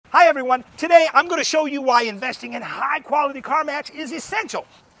Hi everyone, today I'm going to show you why investing in high quality car mats is essential.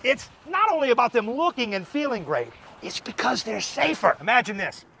 It's not only about them looking and feeling great, it's because they're safer. Imagine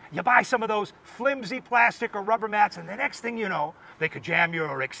this, you buy some of those flimsy plastic or rubber mats and the next thing you know, they could jam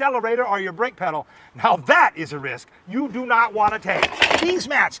your accelerator or your brake pedal. Now that is a risk you do not want to take. These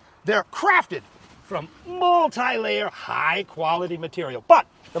mats, they're crafted from multi-layer high quality material. But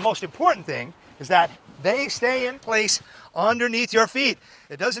the most important thing is that they stay in place underneath your feet.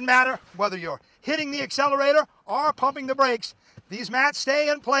 It doesn't matter whether you're hitting the accelerator or pumping the brakes. These mats stay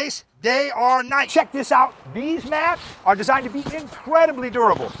in place day or night. Check this out. These mats are designed to be incredibly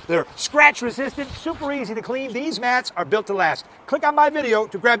durable. They're scratch resistant, super easy to clean. These mats are built to last. Click on my video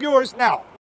to grab yours now.